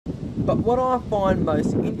But what I find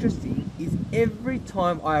most interesting is every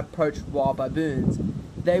time I approached wild baboons,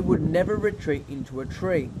 they would never retreat into a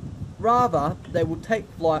tree. Rather, they will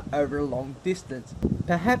take flight over a long distance.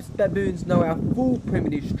 Perhaps baboons know our full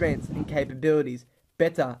primitive strengths and capabilities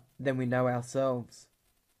better than we know ourselves.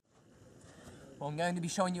 Well, I'm going to be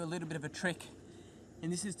showing you a little bit of a trick,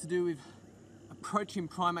 and this is to do with approaching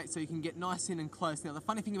primates so you can get nice in and close. Now, the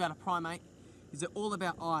funny thing about a primate is they're all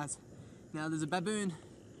about eyes. Now, there's a baboon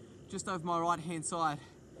just over my right hand side,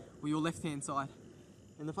 or your left hand side,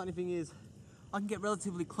 and the funny thing is I can get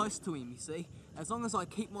relatively close to him, you see. As long as I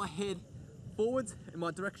keep my head forwards and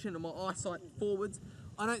my direction and my eyesight forwards,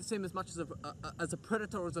 I don't see him as much as a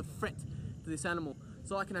predator or as a threat to this animal.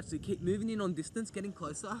 So I can actually keep moving in on distance, getting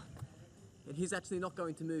closer, and he's actually not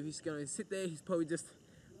going to move. He's going to sit there. He's probably just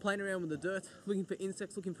playing around with the dirt, looking for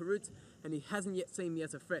insects, looking for roots, and he hasn't yet seen me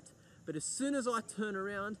as a threat. But as soon as I turn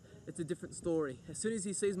around, it's a different story. As soon as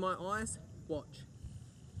he sees my eyes, watch.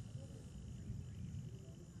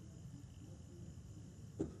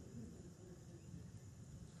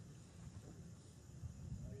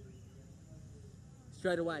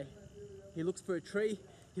 Straight away, he looks for a tree,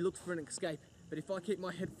 he looks for an escape. But if I keep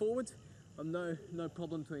my head forwards, I'm no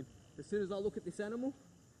problem to him. As soon as I look at this animal,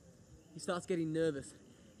 he starts getting nervous.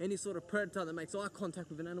 Any sort of predator that makes eye contact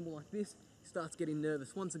with an animal like this, he starts getting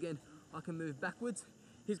nervous. Once again, I can move backwards.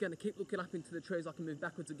 He's going to keep looking up into the trees. I can move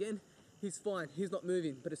backwards again. He's fine, he's not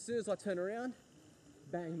moving. But as soon as I turn around,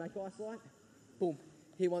 bang, make eyesight, boom,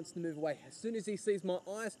 he wants to move away. As soon as he sees my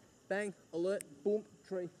eyes, bang, alert, boom,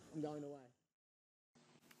 tree, I'm going away.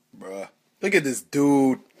 Bruh, look at this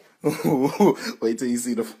dude. Wait till you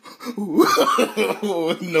see the...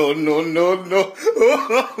 No, no, no, no.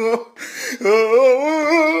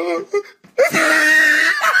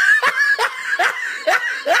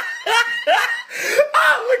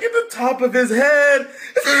 Look at the top of his head.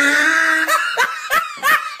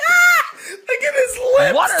 Look at his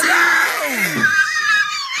lips. What are those?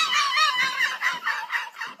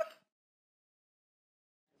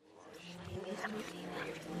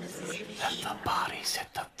 Let the bodies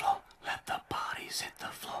hit the floor. Let the bodies hit the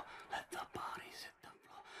floor.